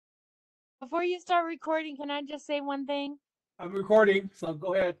Before you start recording, can I just say one thing? I'm recording, so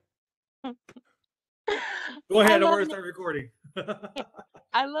go ahead. Go I ahead. I'm love going to start recording.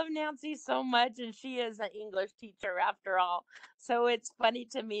 I love Nancy so much, and she is an English teacher after all. So it's funny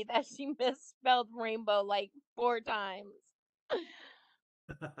to me that she misspelled rainbow like 4 times.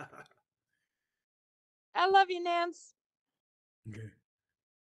 I love you, Nance. Okay.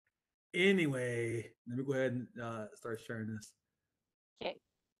 Anyway, let me go ahead and start sharing this. Okay.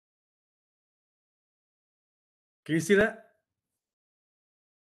 Can you see that?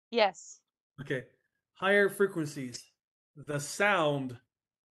 Yes. Okay. Higher frequencies, the sound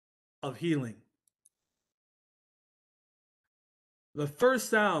of healing. The first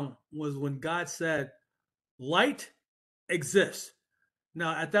sound was when God said, light exists.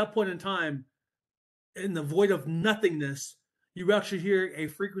 Now, at that point in time, in the void of nothingness, you actually hear a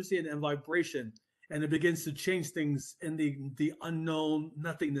frequency and a vibration, and it begins to change things in the unknown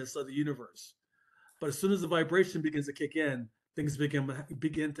nothingness of the universe. But as soon as the vibration begins to kick in, things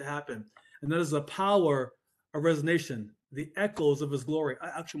begin to happen, and that is the power of resonation, the echoes of His glory. I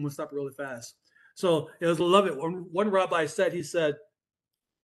actually want to stop really fast. So it was, I love it. One rabbi said, he said,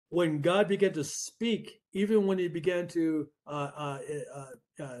 when God began to speak, even when He began to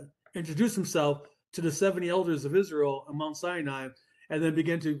introduce Himself to the 70 elders of Israel on Mount Sinai, and then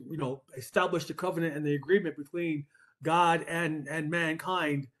began to, establish the covenant and the agreement between God and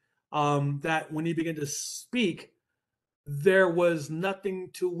mankind, that when He began to speak, there was nothing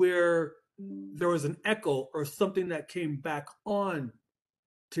to where there was an echo or something that came back on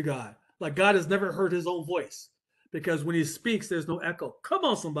to God. Like God has never heard His own voice, because when He speaks, there's no echo. Come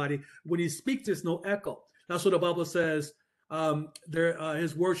on, somebody. When He speaks, there's no echo. That's what the Bible says.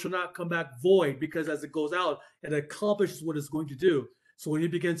 His word shall not come back void, because as it goes out, it accomplishes what it's going to do. So when He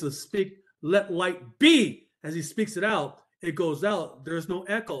begins to speak, let light be, as He speaks it out, it goes out. There's no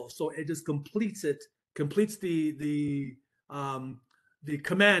echo, so it just completes it, completes the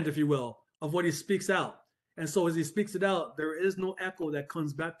command, if you will, of what He speaks out. And so as He speaks it out, there is no echo that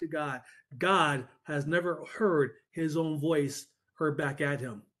comes back to God. God has never heard His own voice heard back at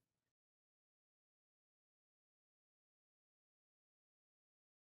Him.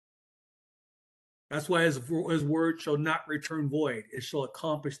 That's why his word shall not return void. It shall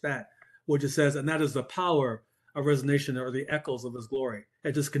accomplish that which it says, and that is the power of resonation, or the echoes of His glory.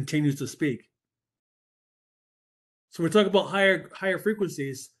 It just continues to speak. So we're talking about higher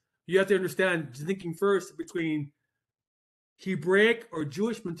frequencies. You have to understand, thinking first between Hebraic or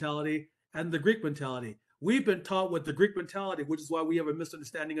Jewish mentality and the Greek mentality. We've been taught with the Greek mentality, which is why we have a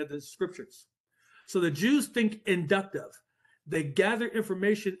misunderstanding of the scriptures. So the Jews think inductive. They gather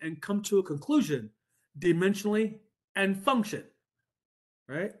information and come to a conclusion dimensionally and function,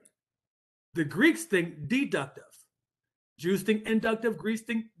 right? The Greeks think deductive. Jews think inductive, Greeks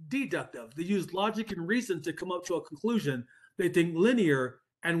think deductive. They use logic and reason to come up to a conclusion. They think linear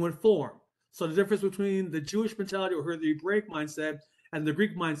and with form. So the difference between the Jewish mentality, or the Hebraic mindset, and the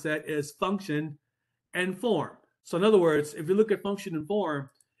Greek mindset is function and form. So in other words, if you look at function and form,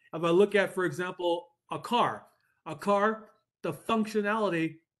 if I look at, for example, a car, the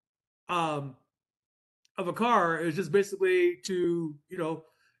functionality um, of a car is just basically to,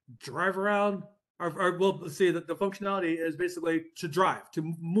 drive around, or well, let's see, that the functionality is basically to drive,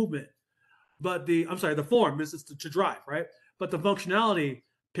 to movement. But the form is just to drive, right? But the functionality,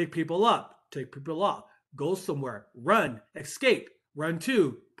 pick people up, take people off, go somewhere, run, escape, run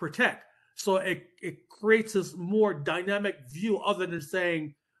to, protect. So it creates this more dynamic view, other than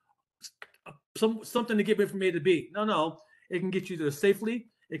saying something to get me from A to B. No, it can get you there safely.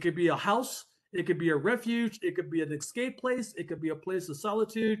 It could be a house. It could be a refuge. It could be an escape place. It could be a place of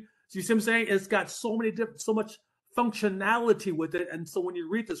solitude. So you see what I'm saying? It's got so much functionality with it. And so when you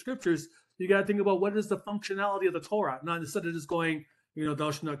read the scriptures, you got to think about, what is the functionality of the Torah? Not instead of just going, thou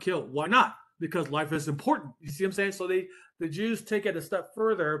shalt not kill. Why not? Because life is important. You see what I'm saying? So the Jews take it a step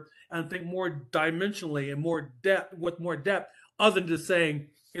further and think more dimensionally and more depth, with more depth, other than just saying,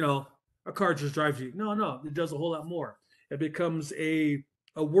 a car just drives you. No, it does a whole lot more. It becomes a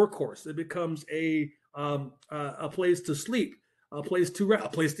workhorse. It becomes a place to sleep, a place to rest, a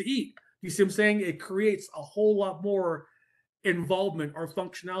place to eat. You see what I'm saying? It creates a whole lot more involvement or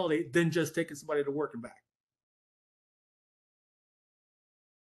functionality than just taking somebody to work and back.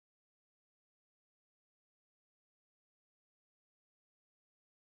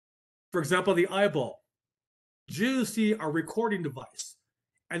 For example, the eyeball. Jews see a recording device,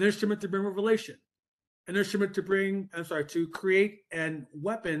 an instrument to bring revelation, an instrument to create a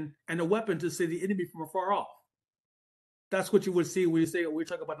weapon to see the enemy from afar off. That's what you would see when you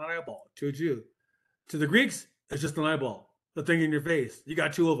talk about an eyeball to a Jew. To the Greeks, it's just an eyeball, the thing in your face. You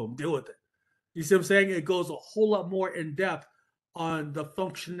got two of them, deal with it. You see what I'm saying? It goes a whole lot more in depth on the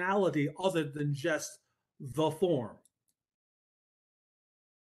functionality other than just the form.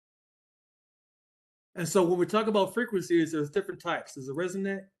 And so when we talk about frequencies, there's different types. There's a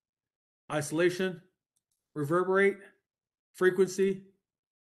resonate, isolation, reverberate, frequency.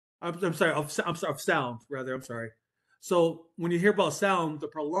 I'm sorry, of sound rather. I'm sorry. So when you hear about sound, the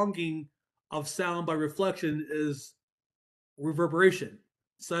prolonging of sound by reflection is reverberation.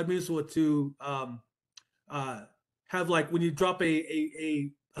 So that means what to uh, have, like when you drop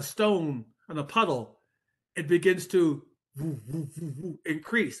a stone on a puddle, it begins to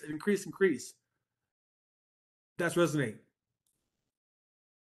increase, increase. That's resonate.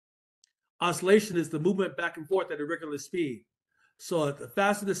 Oscillation is the movement back and forth at a regular speed. So the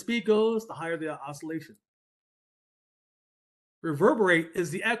faster the speed goes, the higher the oscillation. Reverberate is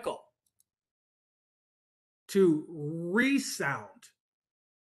the echo. To resound,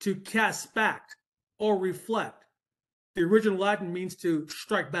 to cast back or reflect. The original Latin means to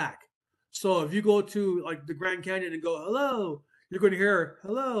strike back. So if you go to like the Grand Canyon and go, hello, you're going to hear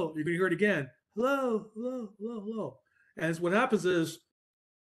hello. You're going to hear it again. Hello, hello, hello, hello. And what happens is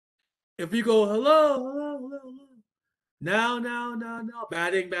if you go hello, hello, hello, hello, now,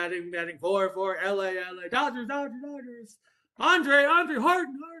 batting, 4-4, LA, Dodgers, Andre,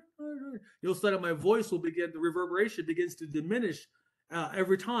 Harden. You'll see that my voice will begin, the reverberation begins to diminish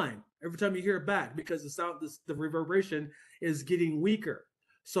every time you hear it back, because the sound, the reverberation is getting weaker.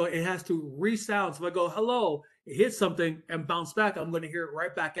 So it has to resound. So if I go hello, it hits something and bounce back, I'm going to hear it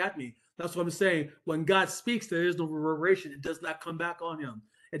right back at me. That's what I'm saying. When God speaks, there is no reverberation. It does not come back on him.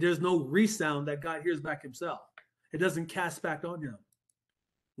 And there's no resound that God hears back himself. It doesn't cast back on him.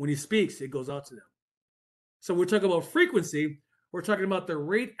 When he speaks, it goes out to them. So we're talking about frequency. We're talking about the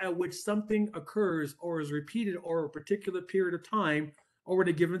rate at which something occurs or is repeated over a particular period of time over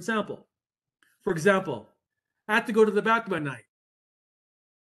a given sample. For example, I have to go to the bathroom at night,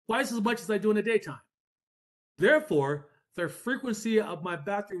 twice as much as I do in the daytime. Therefore, the frequency of my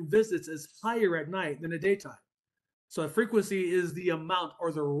bathroom visits is higher at night than the daytime. So the frequency is the amount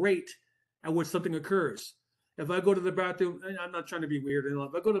or the rate at which something occurs. If I go to the bathroom, I'm not trying to be weird.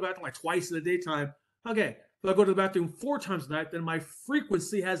 If I go to the bathroom like twice in the daytime, okay. If I go to the bathroom 4 times a night, then my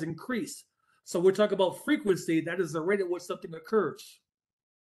frequency has increased. So we're talking about frequency. That is the rate at which something occurs.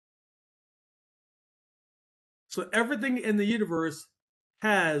 So everything in the universe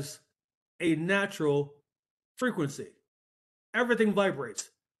has a natural frequency. Everything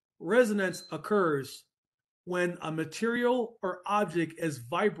vibrates. Resonance occurs when a material or object is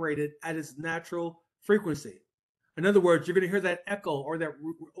vibrated at its natural frequency. In other words, you're going to hear that echo or that,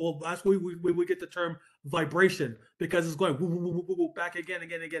 well, that's where we get the term vibration, because it's going woo, woo, woo, woo, back again.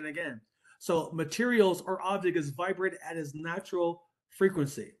 So materials or object is vibrated at its natural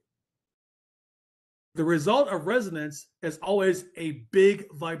frequency. The result of resonance is always a big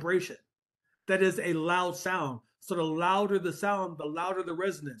vibration. That is a loud sound. So the louder the sound, the louder the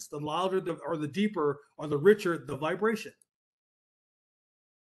resonance, the louder or the deeper or the richer the vibration.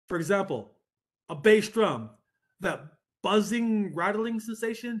 For example, a bass drum, that buzzing, rattling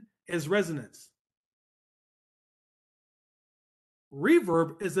sensation is resonance.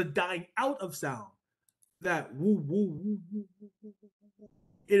 Reverb is a dying out of sound. That woo, woo, woo, woo, woo, woo, woo.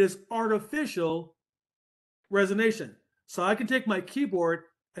 It is artificial resonation. So I can take my keyboard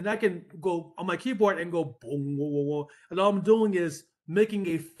and I can go on my keyboard and go boom, whoa, whoa, whoa. And all I'm doing is making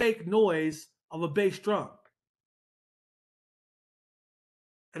a fake noise of a bass drum.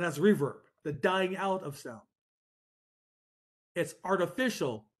 And that's reverb, the dying out of sound. It's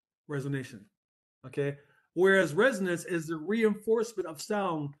artificial resonation. Okay. Whereas resonance is the reinforcement of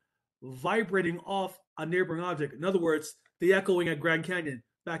sound vibrating off a neighboring object. In other words, the echoing at Grand Canyon,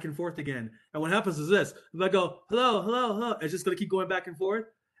 back and forth again. And what happens is this: if I go hello, hello, hello, it's just going to keep going back and forth.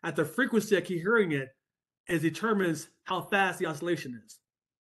 At the frequency I keep hearing it, it determines how fast the oscillation is.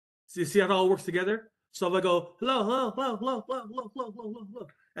 So you see how it all works together? So if I go hello, hello, hello, hello, hello, hello, hello, hello, hello,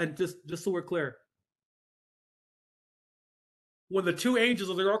 and just so we're clear, when the 2 angels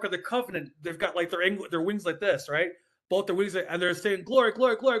of the Ark of the Covenant, they've got like their wings like this, right? Both their wings, and they're saying glory,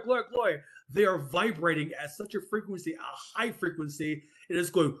 glory, glory, glory, glory. They are vibrating at such a frequency, a high frequency. It is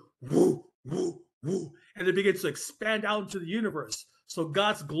going woo, woo, woo, and it begins to expand out into the universe. So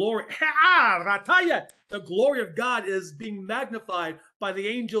God's glory, the glory of God is being magnified by the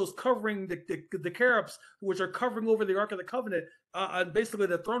angels covering the cherubs, which are covering over the Ark of the Covenant, and basically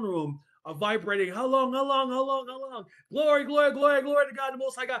the throne room of vibrating. How long? How long? How long? How long? Glory, glory, glory, glory to God, the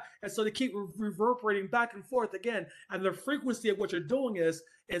Most High God. And so they keep reverberating back and forth again. And the frequency of what you're doing it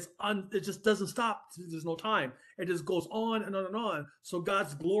just doesn't stop. There's no time. It just goes on and on and on. So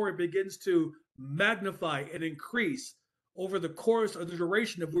God's glory begins to magnify and increase over the course of the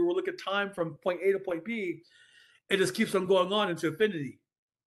duration. If we were looking at time from point A to point B, it just keeps on going on into infinity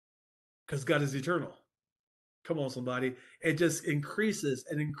because God is eternal. Come on, somebody. It just increases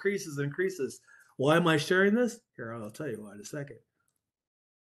and increases and increases. Why am I sharing this? Here, I'll tell you why in a second.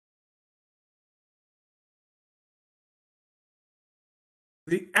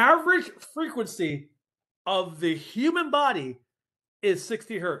 The average frequency of the human body is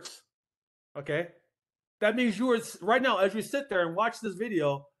 60 hertz. Okay? That means you are, right now, as you sit there and watch this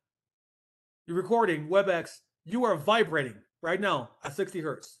video, you're recording WebEx, you are vibrating right now at 60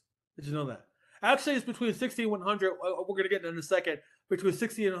 hertz. Did you know that? Actually, it's between 60 and 100. We're going to get in a second. Between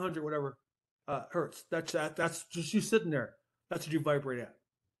 60 and 100, whatever, hertz. That's just you sitting there. That's what you vibrate at.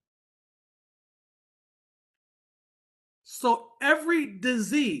 So every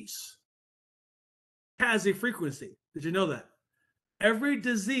disease has a frequency. Did you know that? Every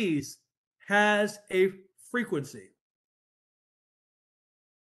disease has a frequency.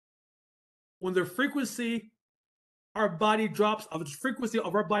 When the frequency our body drops, of the frequency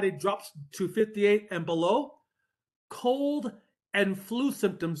of our body drops to 58 and below, cold and flu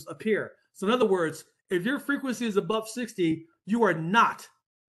symptoms appear. So in other words, if your frequency is above 60, you are not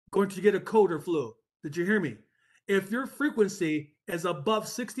going to get a cold or flu. Did you hear me? If your frequency is above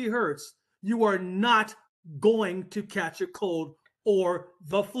 60 hertz, you are not going to catch a cold or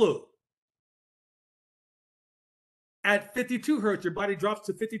the flu. At 52 hertz, your body drops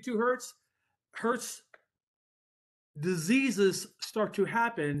to 52 hertz, diseases start to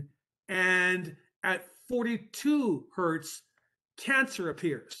happen, and at 42 hertz, cancer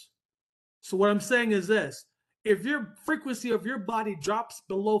appears. So what I'm saying is this: if your frequency of your body drops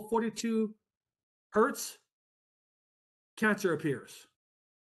below 42 hertz, cancer appears.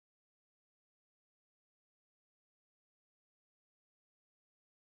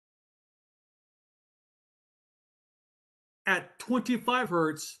 At 25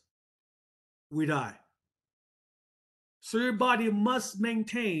 hertz, we die. So your body must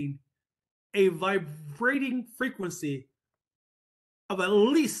maintain a vibrating frequency of at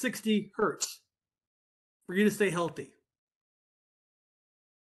least 60 hertz for you to stay healthy.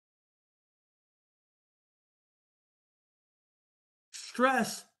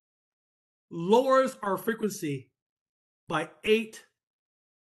 Stress lowers our frequency by 8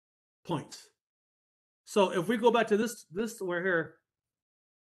 points. So if we go back to this we're here,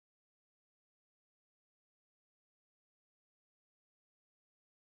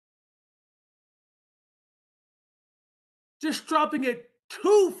 just dropping it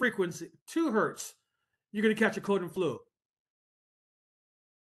 2 hertz, you're going to catch a cold and flu.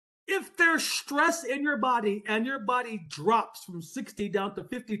 If there's stress in your body and your body drops from 60 down to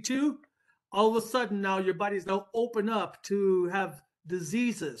 52, all of a sudden now your body's now open up to have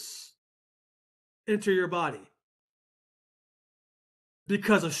diseases enter your body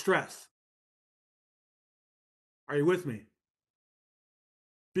because of stress. Are you with me?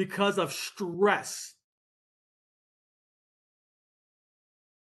 Because of stress.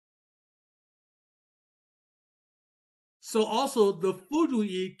 So also the food we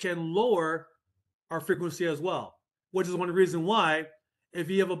eat can lower our frequency as well, which is one of the reasons why if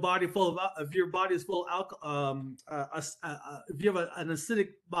you have a body full of, if your body is full of if you have an acidic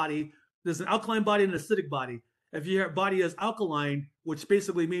body, there's an alkaline body and an acidic body. If your body is alkaline, which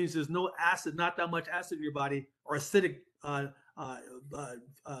basically means there's no acid, not that much acid in your body, or acidic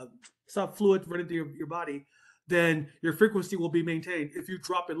soft fluid running through your body, then your frequency will be maintained. If you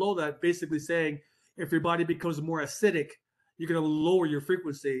drop below that, basically saying if your body becomes more acidic, you're going to lower your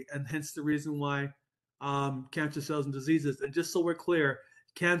frequency, and hence the reason why cancer cells and diseases. And just so we're clear,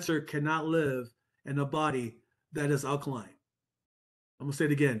 cancer cannot live in a body that is alkaline. I'm going to say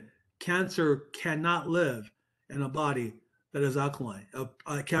it again. Cancer cannot live in a body that is alkaline.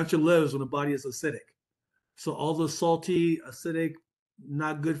 Cancer lives when a body is acidic. So all the salty, acidic,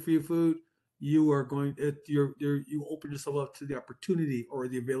 not good for you food, you are going, you open yourself up to the opportunity or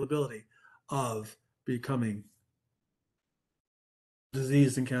the availability of becoming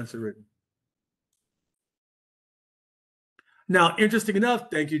diseased and cancer ridden. Now, interesting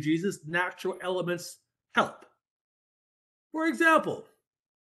enough, thank you, Jesus, natural elements help. For example,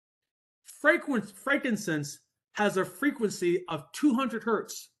 frankincense has a frequency of 200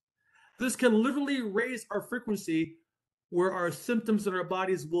 hertz. This can literally raise our frequency where our symptoms in our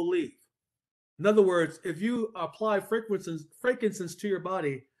bodies will leave. In other words, if you apply frankincense to your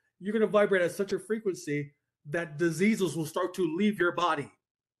body, you're going to vibrate at such a frequency that diseases will start to leave your body.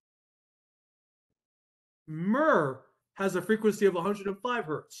 Myrrh has a frequency of 105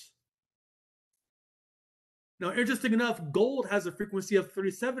 hertz. Now, interesting enough, gold has a frequency of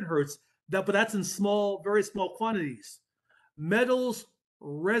 37 hertz, but that's in small, very small quantities. Metals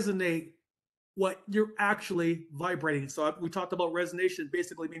resonate what you're actually vibrating. So we talked about resonation,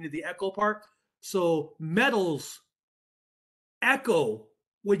 basically meaning the echo part. So metals echo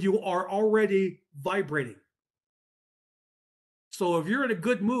when you are already vibrating. So if you're in a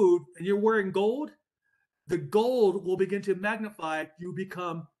good mood and you're wearing gold, the gold will begin to magnify. You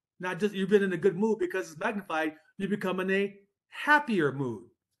become not just you've been in a good mood because it's magnified, you become in a happier mood.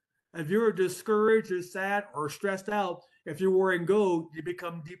 If you're discouraged or sad or stressed out, if you're wearing gold, you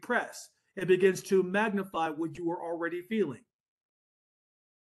become depressed. It begins to magnify what you were already feeling.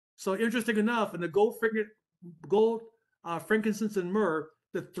 So interesting enough, in the gold, frankincense, and myrrh,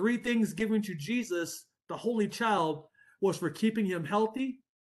 the three things given to Jesus, the Holy Child, was for keeping him healthy,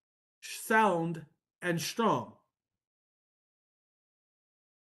 sound, and strong.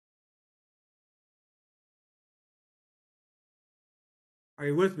 Are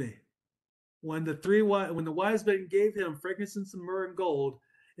you with me? When the wise men gave him frankincense and myrrh and gold,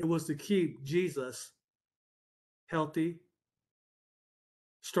 it was to keep Jesus healthy,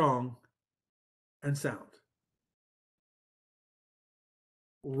 strong, and sound.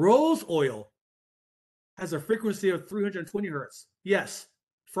 Rose oil has a frequency of 320 hertz. Yes,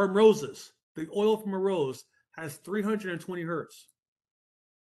 from roses. The oil from a rose has 320 hertz.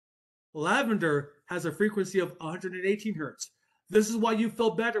 Lavender has a frequency of 118 hertz. This is why you feel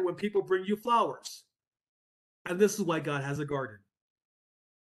better when people bring you flowers. And this is why God has a garden.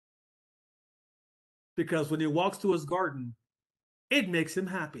 Because when he walks to his garden, it makes him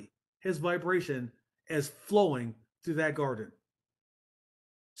happy. His vibration is flowing through that garden.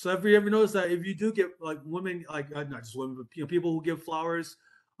 So have you ever noticed that if you do get like women, like not just women, but people who give flowers,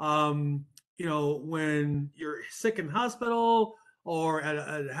 when you're sick in the hospital or at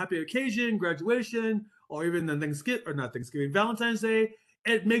a happy occasion, graduation, or even the Valentine's Day,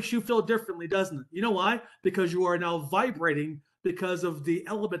 it makes you feel differently, doesn't it? You know why? Because you are now vibrating because of the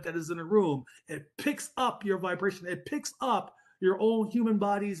element that is in the room. It picks up your vibration. It picks up your own human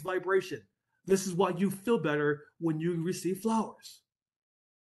body's vibration. This is why you feel better when you receive flowers.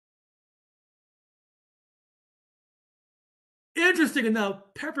 Interesting enough,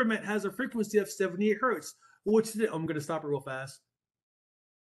 peppermint has a frequency of 78 hertz, which I'm going to stop it real fast.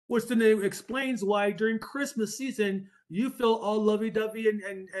 Which then explains why during Christmas season you feel all lovey-dovey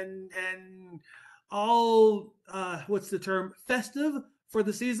and all what's the term, festive for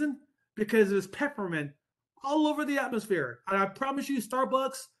the season, because there's peppermint all over the atmosphere. And I promise you,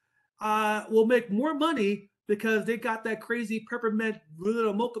 Starbucks will make more money because they got that crazy peppermint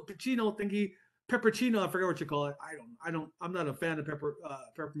little mocha puccino thingy. Peppercino, I forget what you call it. I'm not a fan of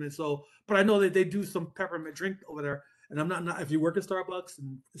peppermint. So, but I know that they do some peppermint drink over there. And I'm not if you work at Starbucks,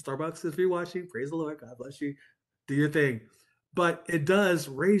 and Starbucks, if you're watching, praise the Lord, God bless you, do your thing. But it does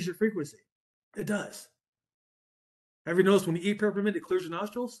raise your frequency. It does. Have you noticed when you eat peppermint, it clears your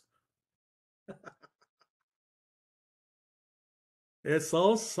nostrils? It's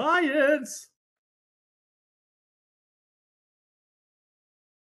all science.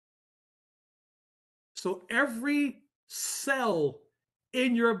 So every cell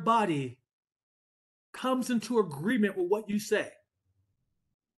in your body comes into agreement with what you say.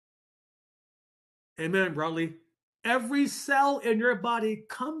 Amen, broadly. Every cell in your body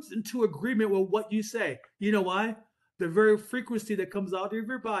comes into agreement with what you say. You know why? The very frequency that comes out of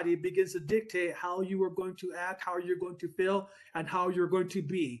your body begins to dictate how you are going to act, how you're going to feel, and how you're going to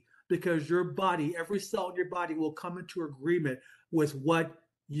be. Because your body, every cell in your body will come into agreement with what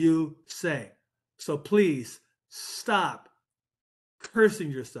you say. So please stop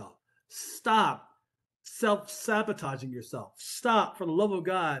cursing yourself. Stop self-sabotaging yourself. Stop, for the love of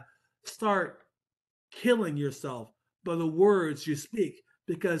God, start killing yourself by the words you speak,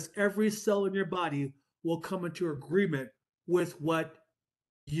 because every cell in your body will come into agreement with what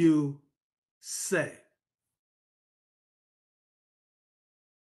you say.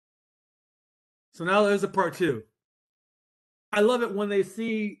 So now there's a part two. I love it when you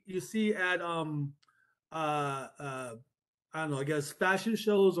see at I don't know, I guess fashion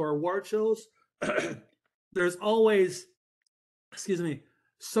shows or award shows, there's always,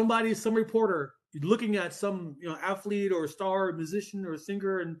 some reporter looking at some athlete or star or musician or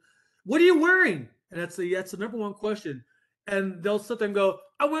singer, and what are you wearing? And that's the number one question. And they'll sit there and go,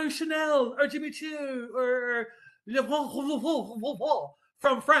 I'm wearing Chanel or Jimmy Choo or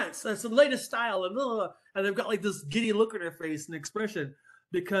from France. That's the latest style. And they've got like this giddy look on their face and expression.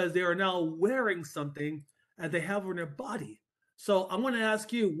 because they are now wearing something and they have on their body. So I'm going to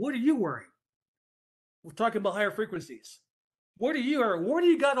ask you, what are you wearing? We're talking about higher frequencies. What are you, or what do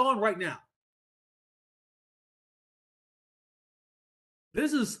you got on right now?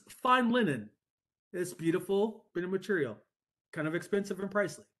 This is fine linen. It's beautiful bit of material, kind of expensive and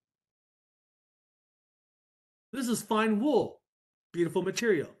pricey. This is fine wool, beautiful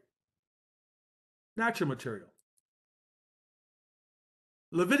material, natural material.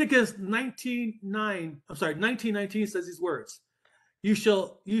 Leviticus 19:19 says these words. You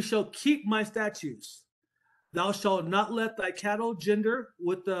shall keep my statutes. Thou shalt not let thy cattle gender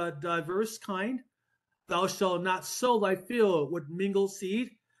with the diverse kind. Thou shalt not sow thy field with mingled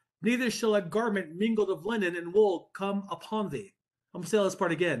seed, neither shall a garment mingled of linen and wool come upon thee. I'm going to say this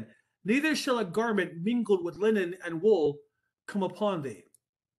part again. Neither shall a garment mingled with linen and wool come upon thee.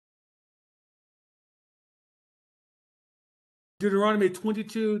 Deuteronomy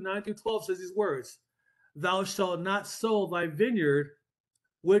 22:9-12 says these words. Thou shalt not sow thy vineyard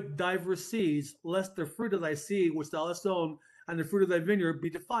with diverse seeds, lest the fruit of thy seed which thou hast sown and the fruit of thy vineyard be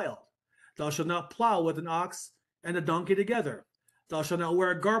defiled. Thou shalt not plow with an ox and a donkey together. Thou shalt not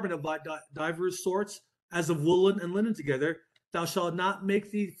wear a garment of divers sorts, as of woolen and linen together. Thou shalt not make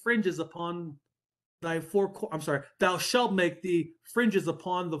the fringes upon thy thou shalt make the fringes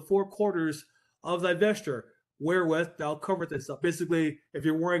upon the four quarters of thy vesture, wherewith thou coverest thyself. Basically, if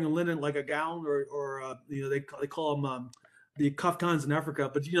you're wearing a linen like a gown, or they call them the kaftans in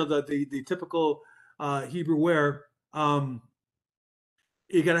Africa, but the typical Hebrew wear, you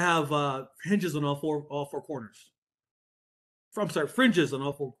gotta have hinges on all four corners. Fringes on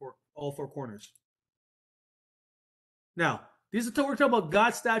all four corners. Now, we're talking about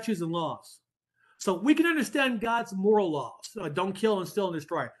God's statutes and laws. So we can understand God's moral laws. Don't kill and steal and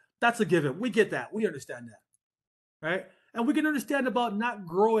destroy. That's a given. We get that. We understand that. Right? And we can understand about not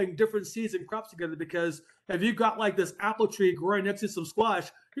growing different seeds and crops together, because if you got like this apple tree growing next to some squash,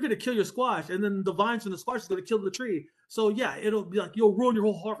 you're going to kill your squash, and then the vines from the squash is going to kill the tree. So yeah, it'll be like you'll ruin your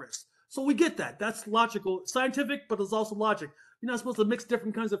whole harvest. So we get that. That's logical, scientific, but it's also logic. You're not supposed to mix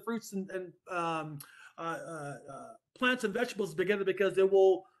different kinds of fruits and plants and vegetables together, because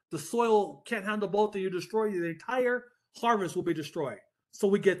the soil can't handle both, and you destroy the entire harvest will be destroyed. So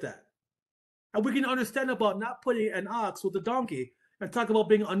we get that. And we can understand about not putting an ox with a donkey and talk about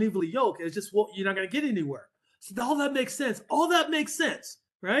being unevenly yoked. It's just, well, you're not going to get anywhere. So all that makes sense. All that makes sense,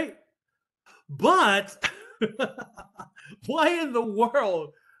 right? But why in the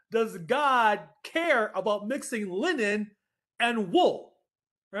world does God care about mixing linen and wool,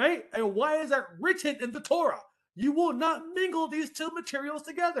 right? And why is that written in the Torah? You will not mingle these two materials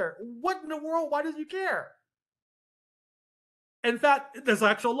together. What in the world? Why does he care? In fact, there's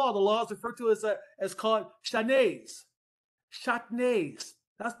actual law. The law is referred to as called shatnez. Shatnez.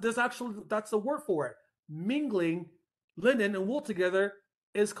 That's the word for it. Mingling linen and wool together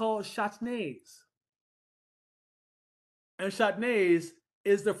is called shatnez. And shatnez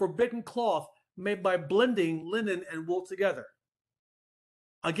is the forbidden cloth made by blending linen and wool together.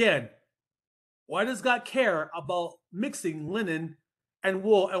 Again, why does God care about mixing linen and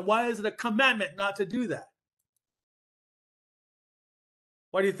wool? And why is it a commandment not to do that?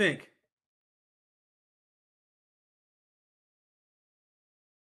 What do you think?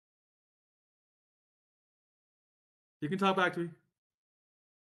 You can talk back to me.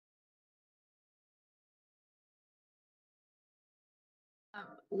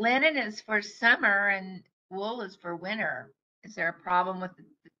 Linen is for summer and wool is for winter. Is there a problem with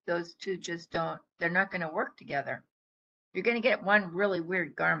those two? They're not going to work together. You're going to get one really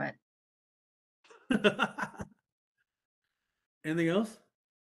weird garment. Anything else?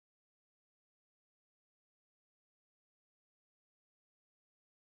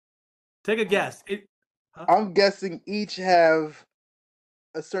 Take a guess. I'm guessing each have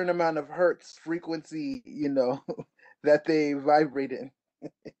a certain amount of hertz frequency, that they vibrate in.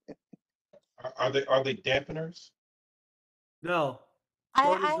 Are they dampeners? No. I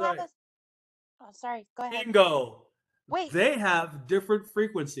Cody's have right. Oh, sorry. Go ahead. Bingo. Wait. They have different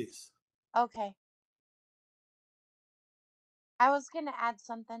frequencies. Okay. I was gonna add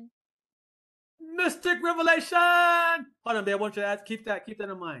something. Mystic revelation. Hold on, babe. I want you to keep that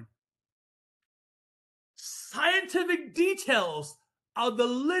in mind. Scientific details of the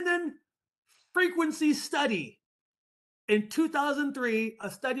linen frequency study. In 2003, a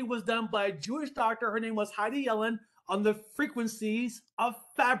study was done by a Jewish doctor. Her name was Heidi Yellen, on the frequencies of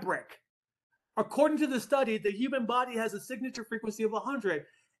fabric. According to the study, the human body has a signature frequency of 100,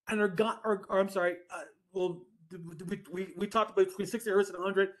 and we talked about between 60 hertz and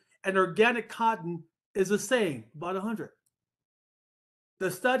 100, and organic cotton is the same, about 100. The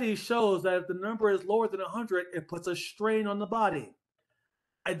study shows that if the number is lower than 100, it puts a strain on the body.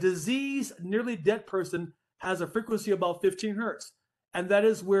 A diseased, nearly dead person has a frequency of about 15 hertz, and that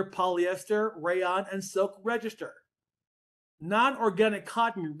is where polyester, rayon, and silk register. Non-organic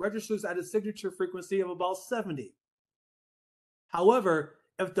cotton registers at a signature frequency of about 70. However,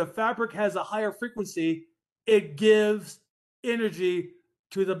 if the fabric has a higher frequency, it gives energy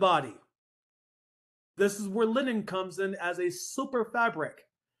to the body. This is where linen comes in as a super fabric.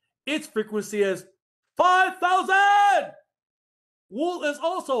 Its frequency is 5,000! Wool is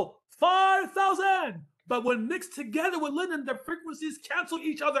also 5,000! But when mixed together with linen, the frequencies cancel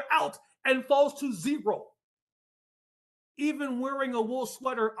each other out and falls to 0. Even wearing a wool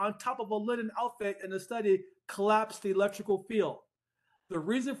sweater on top of a linen outfit in the study collapsed the electrical field. The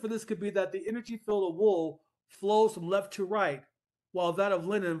reason for this could be that the energy field of wool flows from left to right, while that of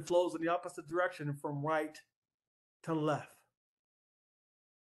linen flows in the opposite direction from right to left.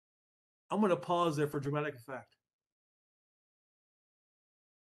 I'm going to pause there for dramatic effect.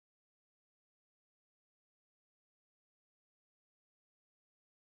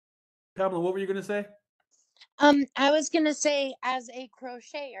 Pamela, what were you going to say? I was gonna say, as a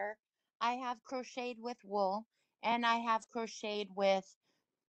crocheter, I have crocheted with wool, and I have crocheted with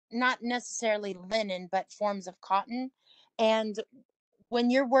not necessarily linen, but forms of cotton. And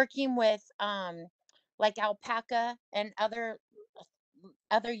when you're working with like alpaca and other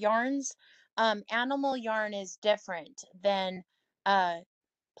yarns, animal yarn is different than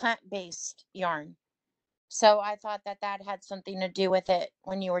plant-based yarn. So I thought that that had something to do with it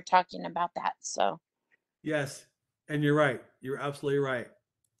when you were talking about that. So Yes, and you're right. You're absolutely right.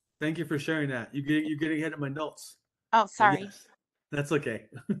 Thank you for sharing that. You're getting ahead of my notes. oh, But sorry. yes, that's okay.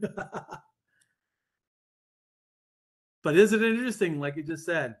 But isn't it interesting, like you just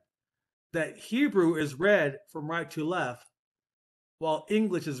said, that Hebrew is read from right to left, while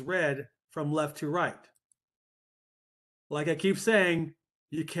English is read from left to right? Like I keep saying,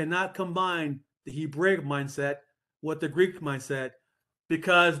 you cannot combine the Hebraic mindset with the Greek mindset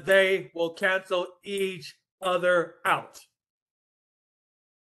because they will cancel each other out.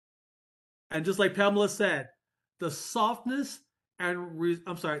 And just like Pamela said, the softness and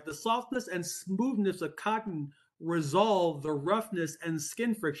smoothness of cotton resolve the roughness and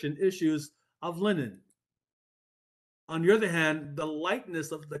skin friction issues of linen. On the other hand, the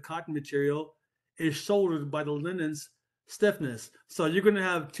lightness of the cotton material is shouldered by the linen's stiffness. So you're going to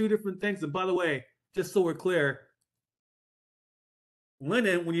have two different things. And by the way, just so we're clear,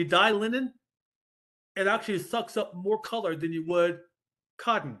 linen, when you dye linen, it actually sucks up more color than you would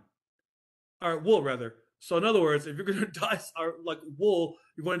cotton, or wool rather. So in other words, if you're going to dye like wool,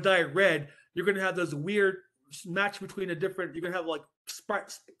 you're going to dye it red, you're going to have those weird match between the different, you're going to have like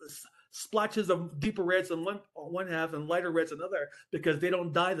splotches of deeper reds on one half and lighter reds on the other because they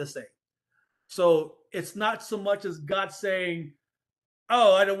don't dye the same. So it's not so much as God saying,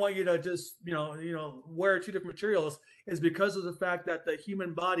 oh, I don't want you to just, wear two different materials. It's because of the fact that the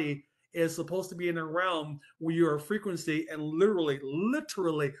human body is supposed to be in a realm where you're a frequency, and literally,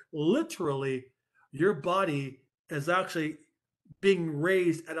 your body is actually being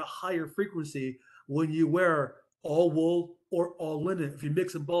raised at a higher frequency when you wear all wool or all linen. If you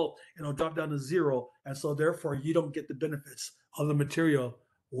mix them both, it'll drop down to 0. And so therefore you don't get the benefits of the material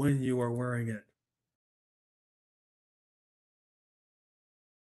when you are wearing it.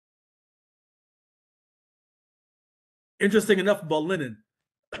 Interesting enough about linen,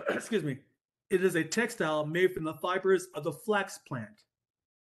 excuse me, it is a textile made from the fibers of the flax plant.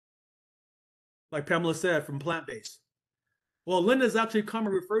 Like Pamela said, from plant-based. Well, linen is actually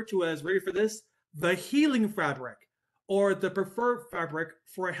commonly referred to as, ready for this, the healing fabric, or the preferred fabric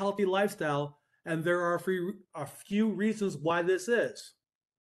for a healthy lifestyle, and there are a few reasons why this is.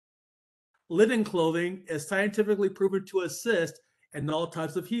 Linen clothing is scientifically proven to assist in all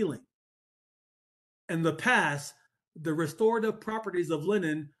types of healing. In the past, the restorative properties of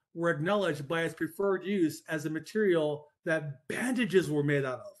linen were acknowledged by its preferred use as a material that bandages were made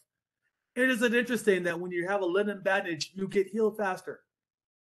out of. It isn't interesting that when you have a linen bandage, you get healed faster.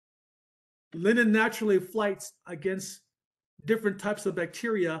 Linen naturally fights against different types of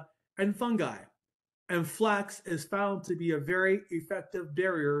bacteria and fungi, and flax is found to be a very effective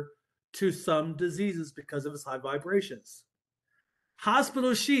barrier to some diseases because of its high vibrations.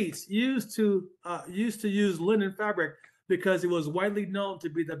 Hospital sheets used to use linen fabric because it was widely known to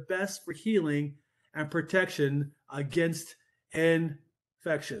be the best for healing and protection against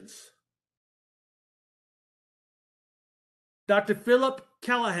infections. Dr. Philip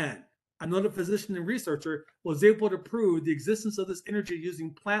Callahan, a noted physician and researcher, was able to prove the existence of this energy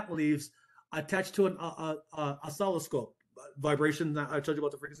using plant leaves attached to an oscilloscope. vibration. I told you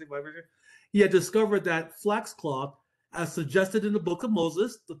about the frequency vibration. He had discovered that flax cloth, as suggested in the book of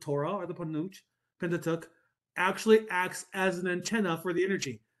Moses, the Torah or the Pentateuch, actually acts as an antenna for the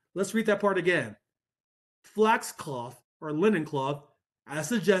energy. Let's read that part again. Flax cloth or linen cloth, as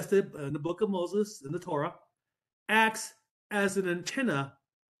suggested in the book of Moses in the Torah, acts as an antenna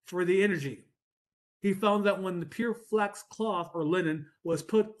for the energy. He found that when the pure flax cloth or linen was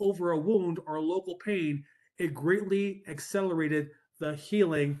put over a wound or local pain, it greatly accelerated the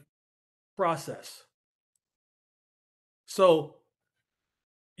healing process. So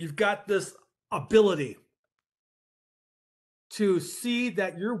you've got this ability to see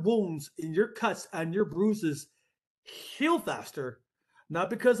that your wounds and your cuts and your bruises heal faster, not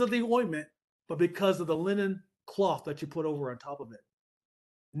because of the ointment, but because of the linen cloth that you put over on top of it.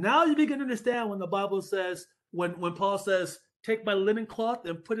 Now you begin to understand when the Bible says, when Paul says, take my linen cloth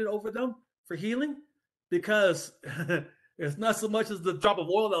and put it over them for healing, because it's not so much as the drop of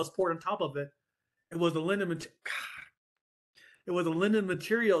oil that was poured on top of it. It was the linen material. It was a linen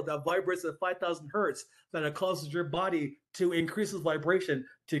material that vibrates at 5,000 hertz that it causes your body to increase its vibration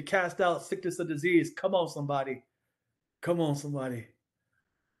to cast out sickness and disease. Come on, somebody. Come on, somebody.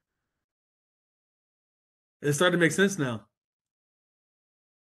 It's starting to make sense now.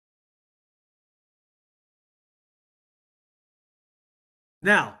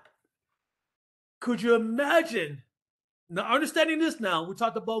 Now, could you imagine? Now, understanding this now, we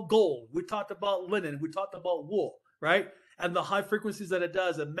talked about gold, we talked about linen, we talked about wool, right? And the high frequencies that it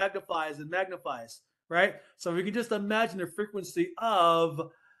does, it magnifies and magnifies, right? So we can just imagine the frequency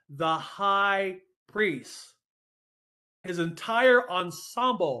of the high priest, his entire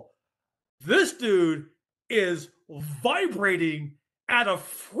ensemble. This dude is vibrating at a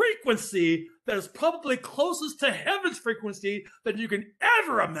frequency that is probably closest to heaven's frequency that you can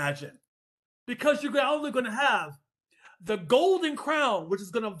ever imagine. Because you're only going to have the golden crown, which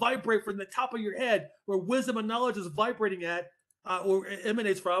is going to vibrate from the top of your head, where wisdom and knowledge is vibrating at, or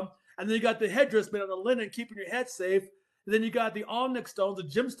emanates from. And then you got the headdress made out of linen, keeping your head safe. And then you got the onyx stones, the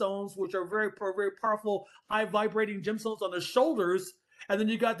gemstones, which are very, very powerful, high vibrating gemstones on the shoulders. And then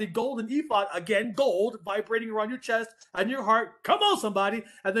you got the golden ephod, again, gold, vibrating around your chest and your heart. Come on, somebody.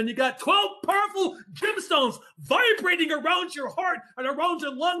 And then you got 12 powerful gemstones vibrating around your heart and around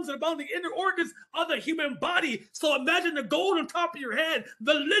your lungs and around the inner organs of the human body. So imagine the gold on top of your head,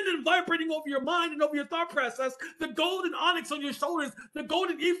 the linen vibrating over your mind and over your thought process, the golden onyx on your shoulders, the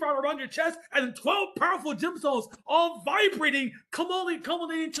golden ephod around your chest, and 12 powerful gemstones all vibrating,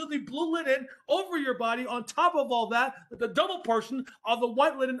 culminating to the blue linen over your body. On top of all that, the double portion of the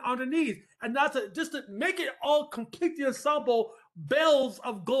white linen underneath. And that's just to make it all complete the ensemble, bells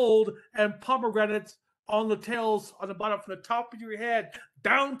of gold and pomegranates on the tails, on the bottom, from the top of your head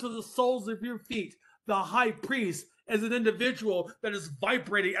down to the soles of your feet. The high priest is an individual that is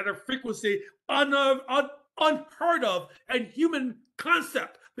vibrating at a frequency unheard of and human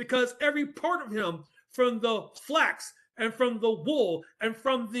concept, because every part of him, from the flax and from the wool and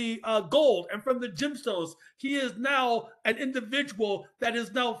from the gold and from the gemstones, he is now an individual that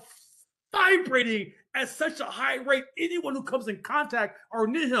is now vibrating at such a high rate. Anyone who comes in contact or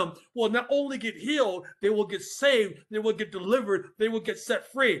near him will not only get healed, they will get saved, they will get delivered, they will get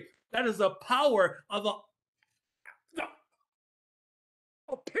set free. That is the power of the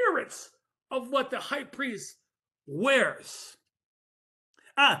appearance of what the high priest wears.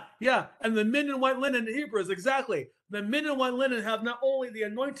 Yeah, and the men in white linen in Hebrews, exactly. The men in white linen have not only the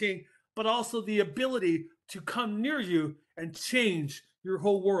anointing, but also the ability to come near you and change your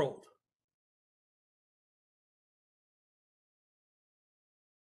whole world.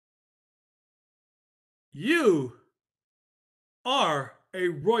 You are a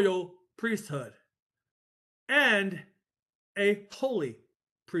royal priesthood and a holy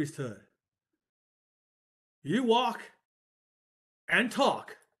priesthood. You walk and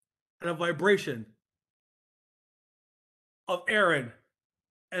talk at a vibration of Aaron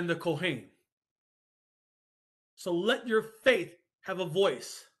and the Kohen. So let your faith have a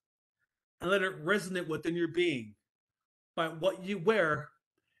voice and let it resonate within your being by what you wear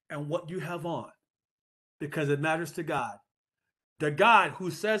and what you have on, because it matters to God. The God who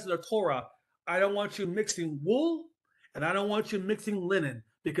says in the Torah, I don't want you mixing wool and I don't want you mixing linen,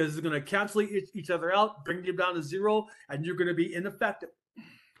 because it's going to cancel each other out, bring you down to zero, and you're going to be ineffective.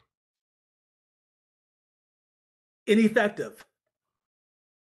 Ineffective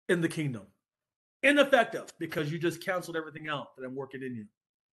in the kingdom. Ineffective because you just canceled everything out that I'm working in you.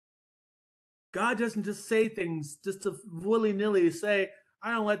 God doesn't just say things just to willy-nilly say,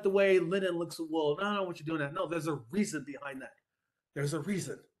 I don't like the way linen looks with wool. No, I don't want you doing that. No, there's a reason behind that. There's a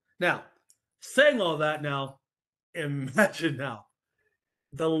reason. Now, saying all that now, Imagine now,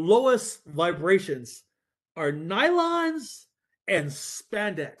 the lowest vibrations are nylons and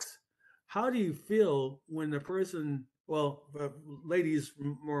spandex. How do you feel when the person, well, ladies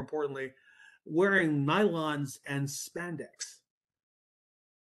more importantly, wearing nylons and spandex?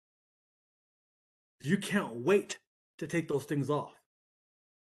 You can't wait to take those things off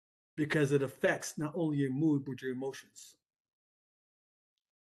because it affects not only your mood but your emotions.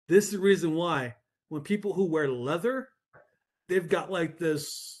 This is the reason why when people who wear leather, they've got like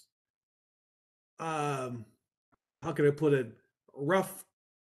this, how can I put it, rough,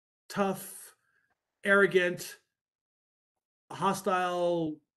 tough, arrogant,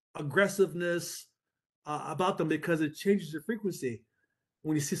 hostile aggressiveness about them because it changes the frequency.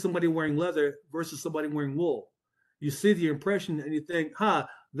 When you see somebody wearing leather versus somebody wearing wool, you see the impression and you think,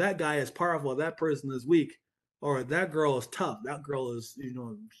 that guy is powerful, that person is weak, or that girl is tough, that girl is,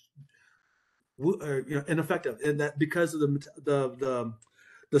 ineffective. And that because of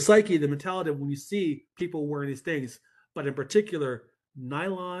the psyche, the mentality of when you see people wearing these things, but in particular,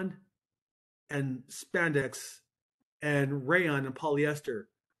 nylon and spandex and rayon and polyester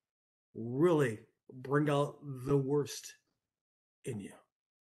really bring out the worst in you.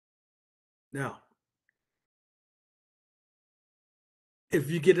 Now, if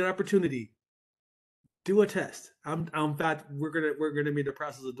you get an opportunity, do a test. In fact, we're gonna be in the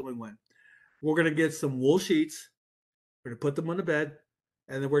process of doing one. We're gonna get some wool sheets. We're gonna put them on the bed,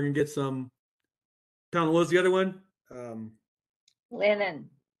 and then we're gonna get some. What was the other one? Linen.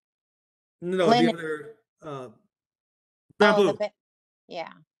 No, Linen. the other Oh, bamboo.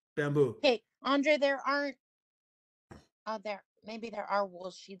 yeah. Bamboo. Okay, Andre, there aren't. Oh, maybe there are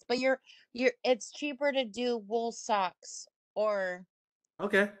wool sheets, but it's cheaper to do wool socks or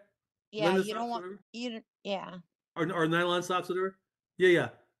Okay. yeah. Linen You don't socks, want whatever. yeah. Or nylon socks, whatever. Yeah.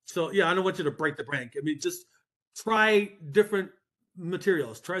 So yeah, I don't want you to break the bank. I mean, just try different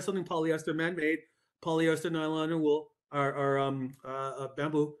materials. Try something polyester, man-made, polyester, nylon, or wool, or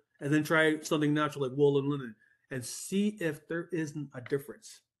bamboo, and then try something natural like wool and linen, and see if there isn't a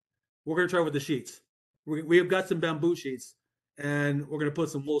difference. We're gonna try with the sheets. We have got some bamboo sheets, and we're gonna put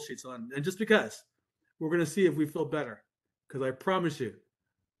some wool sheets on, and just because we're gonna see if we feel better, because I promise you,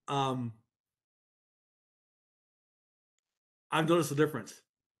 I've noticed a difference.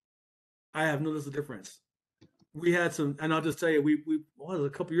 I have noticed a difference. We had some, and I'll just tell you, we what was it, a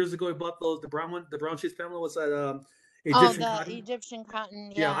couple years ago we bought the brown one, the brown sheets family. Was that Oh, Egyptian the cotton? Egyptian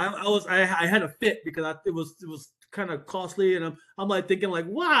cotton. Yeah, Yeah. I had a fit because it was kind of costly, and I'm like thinking like,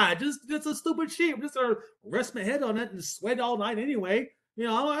 why? Just it's a stupid sheet. I'm just gonna rest my head on it and sweat all night anyway. I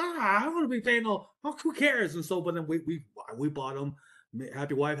don't want to be paying who cares? And so, but then we bought them.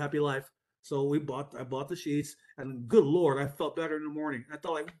 Happy wife, happy life. So I bought the sheets, and good Lord, I felt better in the morning. I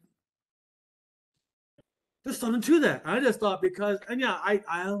thought like, there's something to that. I just thought because, and yeah, I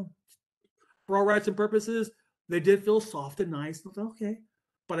for all rights and purposes, they did feel soft and nice. I thought, okay,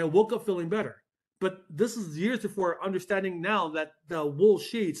 but I woke up feeling better. But this is years before understanding now that the wool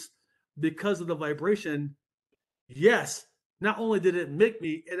sheets, because of the vibration, yes, not only did it make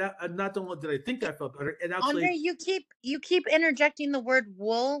me, not only did I think I felt better, it Andre, actually. you keep interjecting the word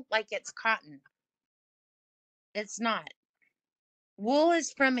wool like it's cotton. It's not. Wool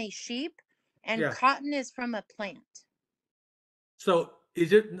is from a sheep, and Yeah. cotton is from a plant. So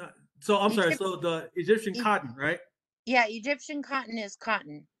Egypt. So I'm sorry. Egypt, So the Egyptian E- cotton, right? yeah, Egyptian cotton is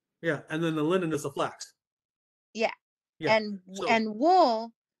cotton. Yeah, and then the linen is the flax. Yeah, Yeah. and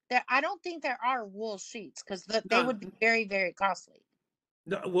wool. I don't think there are wool sheets because they No, would be very, very costly.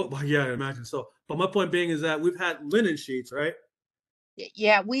 no, well, yeah, I imagine so. But my point being is that we've had linen sheets, right?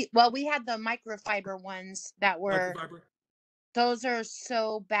 Yeah, we had the microfiber ones that were. Microfiber. Those are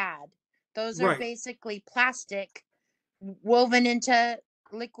so bad. Those are Right. basically plastic woven into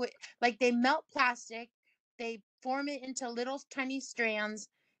liquid. Like they melt plastic, they form it into little tiny strands,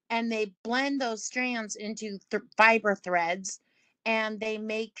 and they blend those strands into fiber threads, and they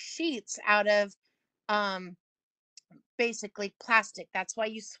make sheets out of um basically plastic. That's why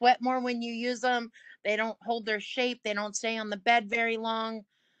you sweat more when you use them. They don't hold their shape, they don't stay on the bed very long.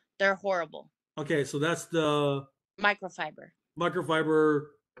 They're horrible. Okay, so that's the Microfiber. microfiber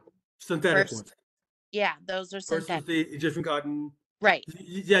synthetic Versus, ones yeah, those are versus synthetic. the Egyptian cotton. Right.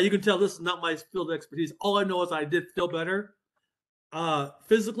 Yeah, you can tell this is not my field of expertise. All I know is I did feel better,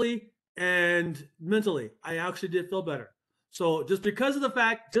 physically and mentally. I actually did feel better. So just because of the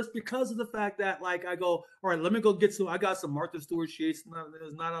fact that like I go, all right, let me go get some. I got some Martha Stewart sheets.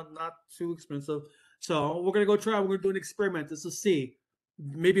 It's not too expensive. So we're gonna go try. We're gonna do an experiment just to see.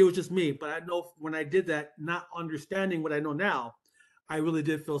 Maybe it was just me, but I know when I did that, not understanding what I know now, I really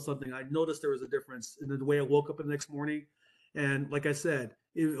did feel something. I noticed there was a difference in the way I woke up the next morning. And like I said,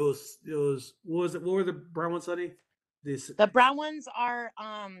 what were the brown ones, honey? This, The brown ones are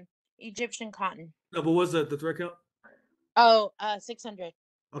Egyptian cotton. no, but what was the thread count? Oh, 600.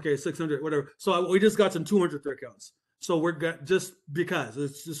 Okay, 600, whatever. So we just got some 200 thread counts. So we're just because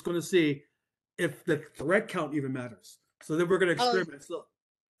it's just going to see if the thread count even matters. So then we're going to Oh, experiment. So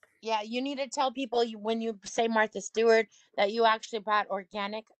yeah, you need to tell people when you say Martha Stewart that you actually bought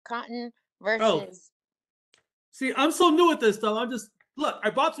organic cotton oh, versus see, I'm so new at this stuff. I'm just look.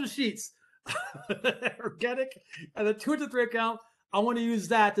 I bought some sheets, organic, and the 200 thread count. I want to use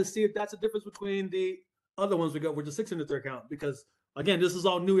that to see if that's the difference between the other ones we got with the 600 thread count. Because again, this is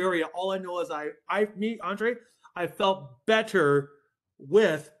all new area. All I know is me, Andre, I felt better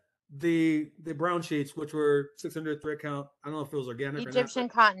with the brown sheets, which were 600 thread count. I don't know if it was organic Egyptian or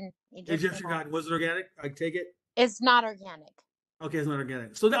not. cotton. Egyptian cotton. Was it organic? I take it. It's not organic. Okay, it's not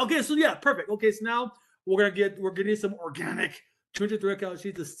organic. So okay, so yeah, perfect. Okay, so now we're gonna need some organic 200 thread count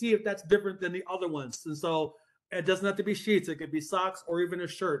sheets to see if that's different than the other ones. And so it doesn't have to be sheets; it could be socks or even a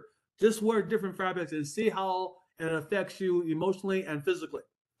shirt. Just wear different fabrics and see how it affects you emotionally and physically,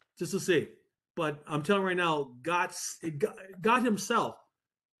 just to see. But I'm telling you right now, God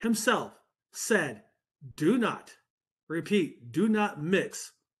Himself said, "Do not repeat, do not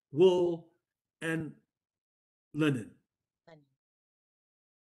mix wool and linen."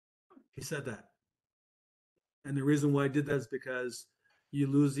 He said that. And the reason why I did that is because you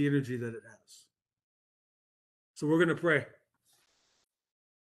lose the energy that it has. So we're going to pray.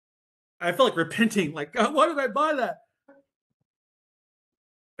 I felt like repenting, like, God, why did I buy that?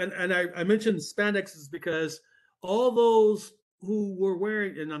 And I mentioned spandex is because all those who were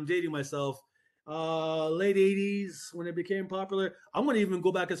wearing, and I'm dating myself, late 80s when it became popular. I'm going to even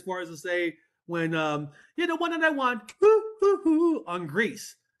go back as far as to say when, you know, one that I want, on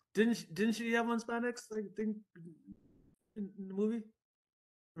Grease. Didn't she have on spandex? I think in the movie.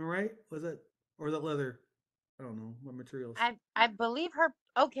 All right, was that or was that leather? I don't know what materials. I believe her.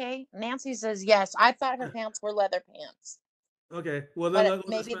 Okay, Nancy says yes. I thought her pants were leather pants, Okay, well then but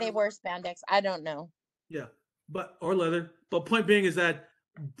maybe they were spandex. I don't know. Yeah, but or leather. But point being is that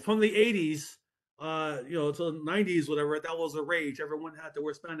from the 80s, you know, to the 90s, whatever, that was a rage. Everyone had to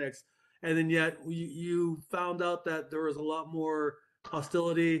wear spandex, and then yet you found out that there was a lot more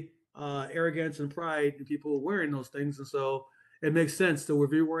hostility, arrogance, and pride in people wearing those things, and so it makes sense that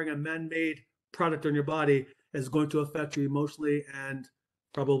if you're wearing a man-made product on your body, it's going to affect you emotionally and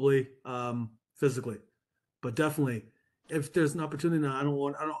probably physically. But definitely, if there's an opportunity now,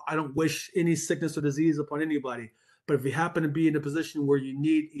 I don't wish any sickness or disease upon anybody. But if you happen to be in a position where you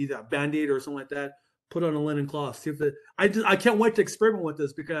need either a band-aid or something like that, put on a linen cloth. See if I can't wait to experiment with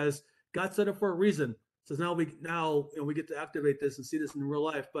this because God said it for a reason. So now we get to activate this and see this in real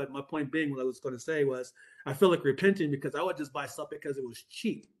life. But my point being, what I was going to say was, I feel like repenting because I would just buy stuff because it was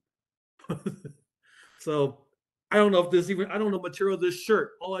cheap. So I don't know if I don't know material of this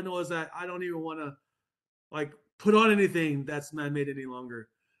shirt. All I know is that I don't even want to like put on anything that's man-made any longer.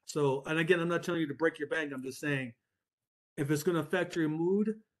 So, and again, I'm not telling you to break your bank. I'm just saying, if it's going to affect your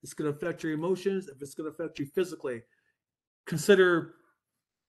mood, it's going to affect your emotions. If it's going to affect you physically, consider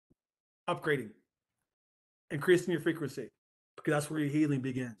upgrading, increasing your frequency, because that's where your healing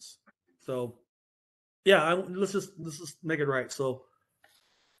begins. So, yeah, let's just make it right. So,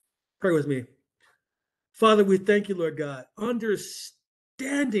 pray with me. Father, we thank you, Lord God.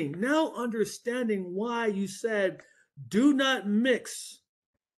 Understanding why you said, do not mix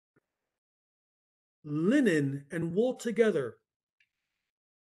linen and wool together,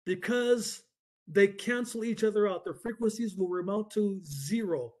 because they cancel each other out. Their frequencies will amount to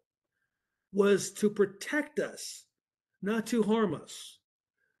zero, was to protect us, not to harm us,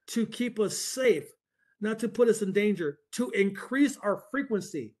 to keep us safe, not to put us in danger, to increase our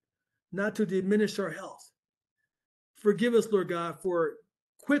frequency, not to diminish our health. Forgive us, Lord God, for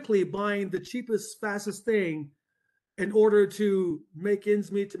quickly buying the cheapest, fastest thing in order to make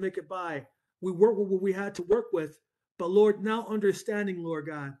ends meet, to make it by. We work with what we had to work with. But Lord, now understanding, Lord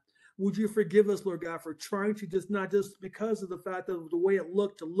God, would you forgive us, Lord God, for trying to not just because of the fact of the way it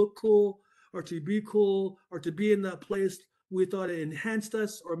looked, to look cool or to be cool or to be in that place we thought it enhanced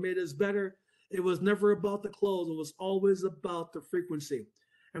us or made us better. It was never about the clothes. It was always about the frequency.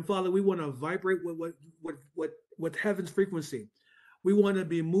 And Father, we want to vibrate with heaven's frequency. We want to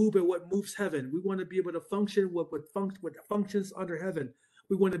be moved by what moves heaven. We want to be able to function what functions under heaven.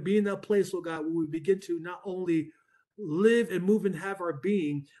 We want to be in that place, oh God, where we begin to not only live and move and have our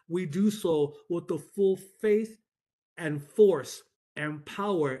being, we do so with the full faith and force and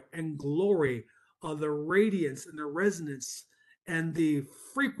power and glory of the radiance and the resonance and the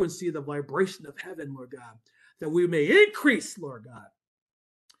frequency, the vibration of heaven, Lord God, that we may increase, Lord God,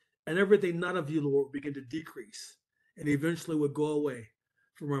 and everything not of you, Lord, begin to decrease and eventually would go away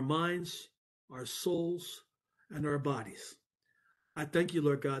from our minds, our souls, and our bodies. I thank you,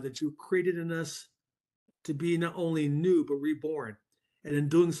 Lord God, that you created in us to be not only new, but reborn. And in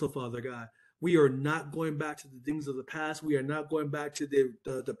doing so, Father God, we are not going back to the things of the past. We are not going back to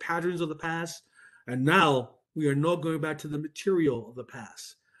the patterns of the past. And now we are not going back to the material of the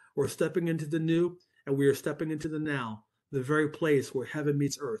past. We're stepping into the new, and we are stepping into the now, the very place where heaven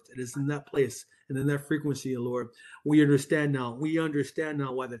meets earth. It is in that place and in that frequency, Lord. We understand now. We understand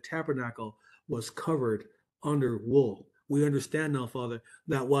now why the tabernacle was covered under wool. We understand now, Father,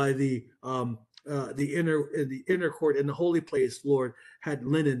 that why the inner court and the holy place, Lord, had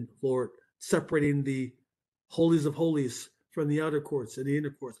linen, Lord, separating the holies of holies from the outer courts and the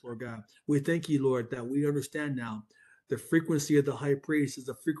inner courts, Lord God. We thank you, Lord, that we understand now the frequency of the high priest is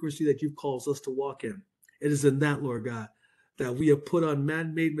the frequency that you've called us to walk in. It is in that, Lord God, that we have put on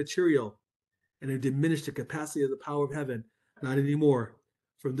man-made material and have diminished the capacity of the power of heaven. Not anymore.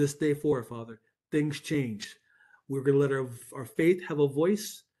 From this day forward, Father, things change. We're going to let our faith have a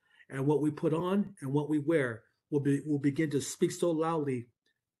voice, and what we put on and what we wear will begin to speak so loudly,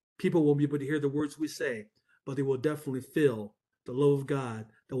 people won't be able to hear the words we say, but they will definitely feel the love of God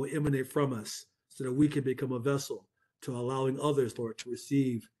that will emanate from us so that we can become a vessel to allowing others, Lord, to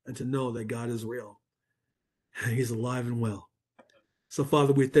receive and to know that God is real. And he's alive and well. So,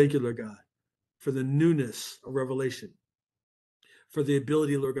 Father, we thank you, Lord God, for the newness of revelation, for the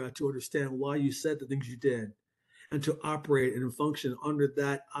ability, Lord God, to understand why you said the things you did, and to operate and function under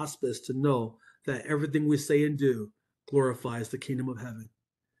that auspice to know that everything we say and do glorifies the kingdom of heaven.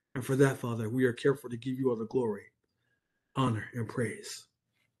 And for that, Father, we are careful to give you all the glory, honor, and praise.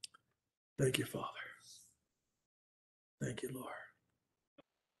 Thank you, Father. Thank you, Lord.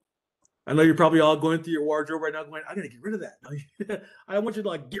 I know you're probably all going through your wardrobe right now going, I got to get rid of that. I don't want you to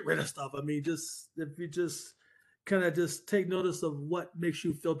like get rid of stuff. I mean, if you just kind of just take notice of what makes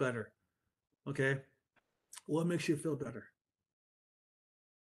you feel better. Okay? What makes you feel better?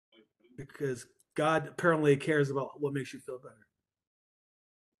 Because God apparently cares about what makes you feel better.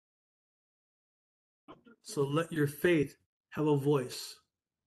 So let your faith have a voice.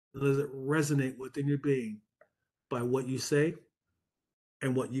 Let it resonate within your being by what you say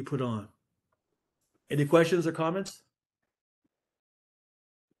and what you put on. Any questions or comments?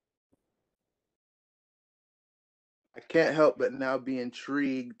 I can't help but now be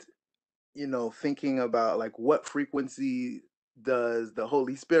intrigued, thinking about like what frequency does the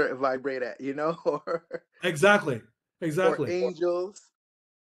Holy Spirit vibrate at, or Exactly. or Exactly. angels,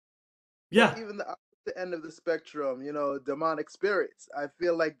 or Yeah. even the opposite end of the spectrum, demonic spirits. I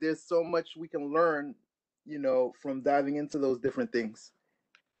feel like there's so much we can learn, from diving into those different things.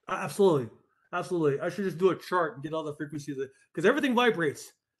 Absolutely. Absolutely. I should just do a chart and get all the frequencies because everything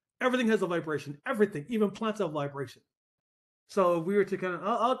vibrates. Everything has a vibration. Everything, even plants have vibration. So if we were to kind of,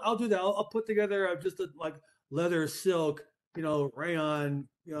 I'll do that. I'll put together just like leather, silk, rayon,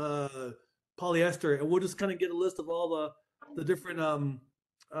 polyester, and we'll just kind of get a list of all the different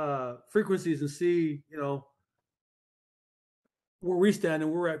frequencies and see, where we stand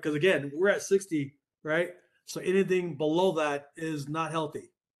and we're at. Because again, we're at 60, right? So anything below that is not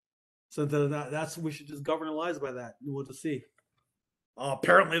healthy. So that's we should just govern our lives by that. And we'll just see.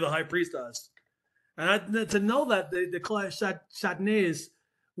 Apparently, the high priest does. And to know that they call it Chardonnays,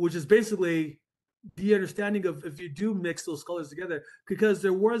 which is basically the understanding of if you do mix those colors together, because I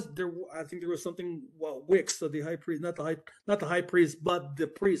think there was something Wicks, so the high priest, not the high priest, but the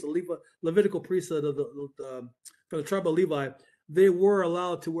priest, the Levitical priesthood of the for the tribe of Levi, they were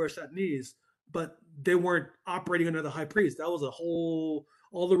allowed to wear Chardonnays, but they weren't operating under the high priest. That was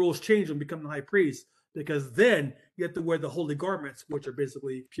all the rules changed when becoming the high priest, because then you have to wear the holy garments, which are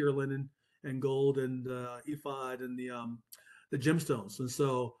basically pure linen and gold and ephod and the gemstones. And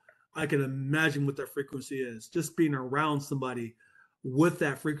so I can imagine what that frequency is. Just being around somebody with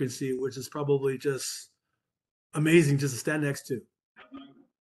that frequency, which is probably just amazing just to stand next to.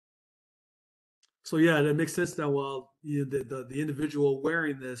 So yeah, that makes sense now. While the individual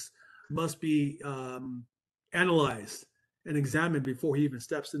wearing this must be analyzed and examined before he even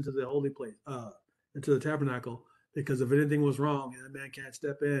steps into the holy place, into the tabernacle, because if anything was wrong, that man can't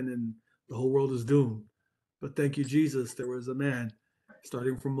step in and the whole world is doomed. But thank you, Jesus. There was a man,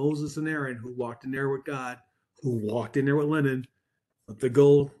 starting from Moses and Aaron, who walked in there with God, who walked in there with linen, with the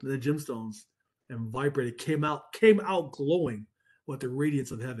gold and the gemstones, and vibrated, came out glowing with the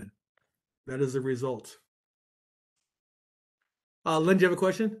radiance of heaven. That is the result. Lynn, do you have a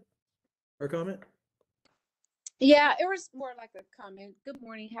question or comment? Yeah, it was more like a comment. Good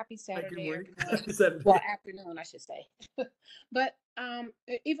morning, happy Hi, good Saturday, morning. everyone. Said- Well, afternoon, I should say. But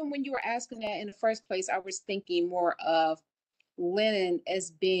even when you were asking that in the first place, I was thinking more of linen as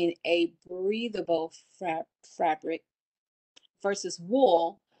being a breathable fabric versus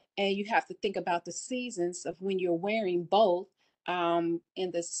wool. And you have to think about the seasons of when you're wearing both. In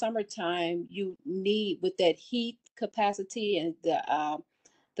the summertime, you need with that heat capacity and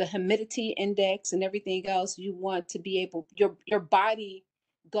the humidity index and everything else, you want to be able, your body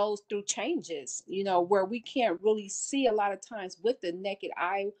goes through changes, where we can't really see a lot of times with the naked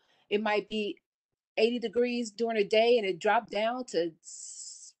eye. It might be 80 degrees during the day and it dropped down to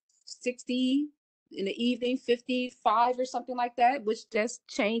 60 in the evening, 55 or something like that, which just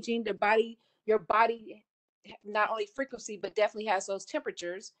changing the body. Your body not only frequency but definitely has those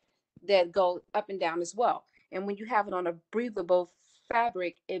temperatures that go up and down as well. And when you have it on a breathable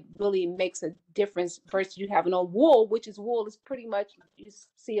fabric, it really makes a difference versus you having on wool, which is wool is pretty much you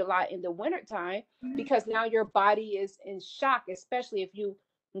see a lot in the wintertime, because now your body is in shock, especially if you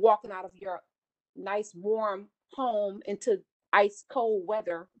walking out of your nice warm home into ice cold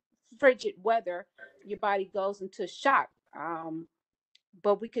weather, frigid weather. Your body goes into shock.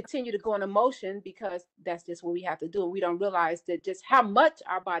 But we continue to go in emotion because that's just what we have to do. We don't realize that just how much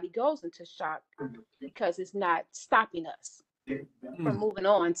our body goes into shock because it's not stopping us from moving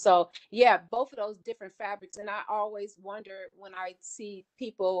on. So yeah, both of those different fabrics. And I always wonder when I see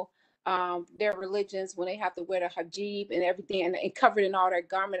people, their religions, when they have to wear the hijab and everything and covered in all their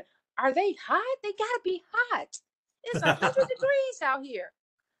garment, are they hot? They gotta be hot. It's 100 degrees out here.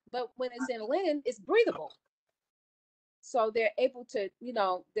 But when it's in linen, it's breathable. So they're able to,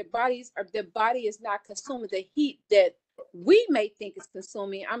 their body is not consuming the heat that we may think is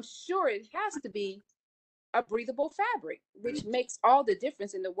consuming. I'm sure it has to be a breathable fabric, which makes all the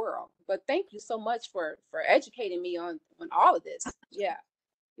difference in the world. But thank you so much for educating me on all of this. Yeah,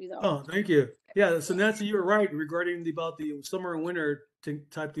 Oh, thank you. Yeah, so Nancy, you were right regarding about the summer and winter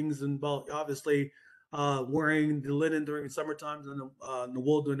type things, and about obviously wearing the linen during summer times and the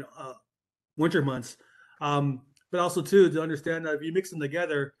wool during winter months. But also too to understand that if you mix them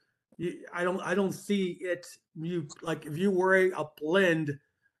together, I don't see it. You like if you wear a blend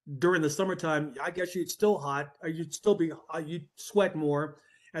during the summertime, I guess you'd still hot, or you'd still be you'd sweat more,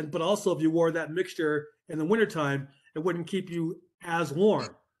 and but also if you wore that mixture in the wintertime, it wouldn't keep you as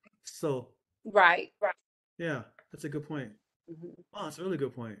warm. So right. yeah, that's a good point. Mhm. Oh, that's a really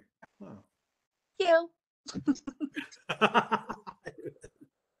good point. Wow. Yeah.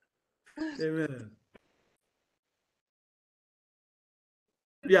 Amen.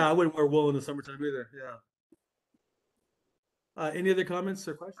 Yeah, I wouldn't wear wool in the summertime either. Yeah. Any other comments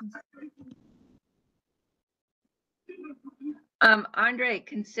or questions? Andre,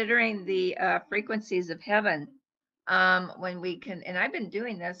 considering the frequencies of heaven, when we can, and I've been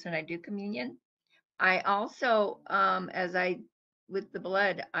doing this when I do communion, I also, as I, with the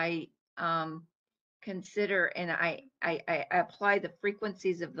blood, I consider and I apply the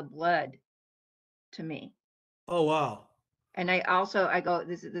frequencies of the blood to me. Oh wow. And I also, I go,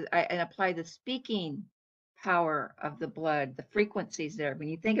 this is, and apply the speaking power of the blood, the frequencies there. When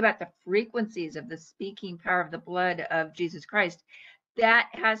you think about the frequencies of the speaking power of the blood of Jesus Christ, that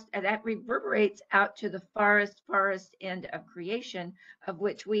reverberates out to the farthest end of creation, of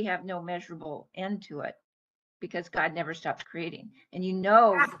which we have no measurable end to it, because God never stops creating. And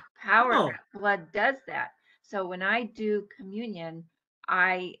the power of Oh, blood does that. So when I do communion,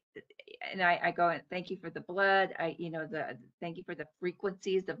 I go and thank you for the blood. Thank you for the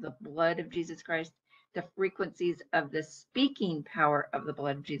frequencies of the blood of Jesus Christ, the frequencies of the speaking power of the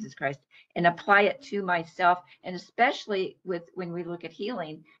blood of Jesus Christ, and apply it to myself. And especially when we look at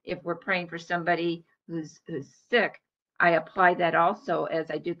healing, if we're praying for somebody who's sick, I apply that also as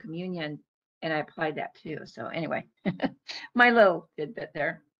I do communion, and I applied that too. So anyway, my little tidbit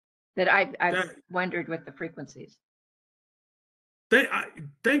there that I've that, wondered with the frequencies.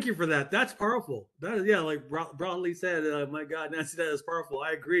 thank you for that. That's powerful. That is, yeah, like Broadly said, my God, Nancy, that is powerful.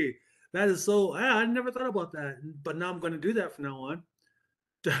 I agree. That is so, yeah, I never thought about that. But now I'm going to do that from now on.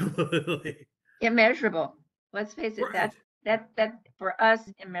 Definitely. Immeasurable. Let's face it, Right. that for us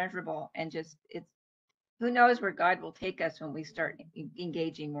immeasurable, and just it's who knows where God will take us when we start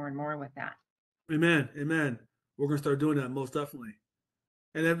engaging more and more with that. Amen. Amen. We're going to start doing that most definitely.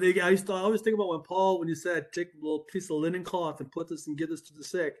 And then I always think about when he said, take a little piece of linen cloth and put this and give this to the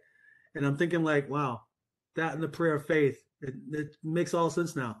sick. And I'm thinking like, wow, that and the prayer of faith, it makes all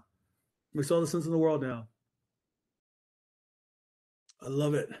sense now. Makes all the sense in the world now. I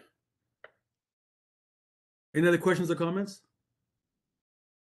love it. Any other questions or comments?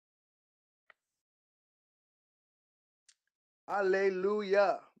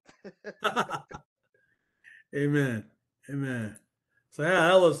 Hallelujah. Amen. Amen. So yeah,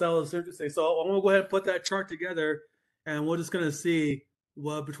 that was interesting. So I'm gonna go ahead and put that chart together, and we're just gonna see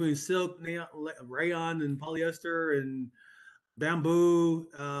what between silk, rayon, and polyester and bamboo.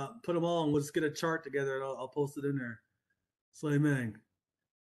 Put them all, and we'll just get a chart together, and I'll post it in there. So amen.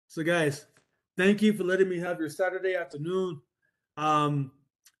 So guys, thank you for letting me have your Saturday afternoon. Um,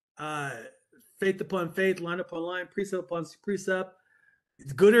 uh, faith upon faith, line upon line, precept upon precept.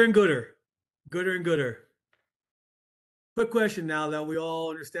 It's gooder and gooder, gooder and gooder. Quick question now that we all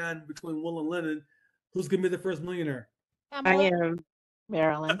understand between Will and Lennon, who's gonna be the first millionaire? I Pamela, am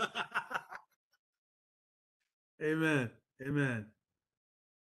Marilyn. Amen. Amen.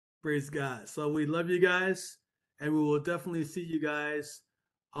 Praise God. So we love you guys, and we will definitely see you guys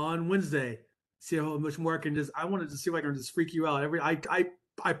on Wednesday. See how much more I can just. I wanted to see if I can just freak you out.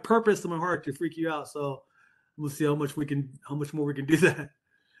 I purpose in my heart to freak you out. So we'll see how much more we can do that.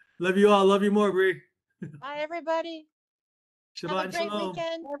 Love you all. Love you more, Bree. bye everybody. Have a Shabbat and great shalom.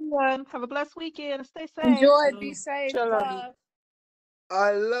 weekend. Everyone, have a blessed weekend and stay safe. Enjoy, Shalom. be safe, Shalom. love.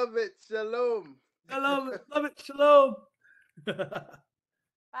 I love it. Shalom. I love it. Love it. Shalom.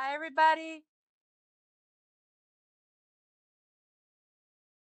 Bye everybody.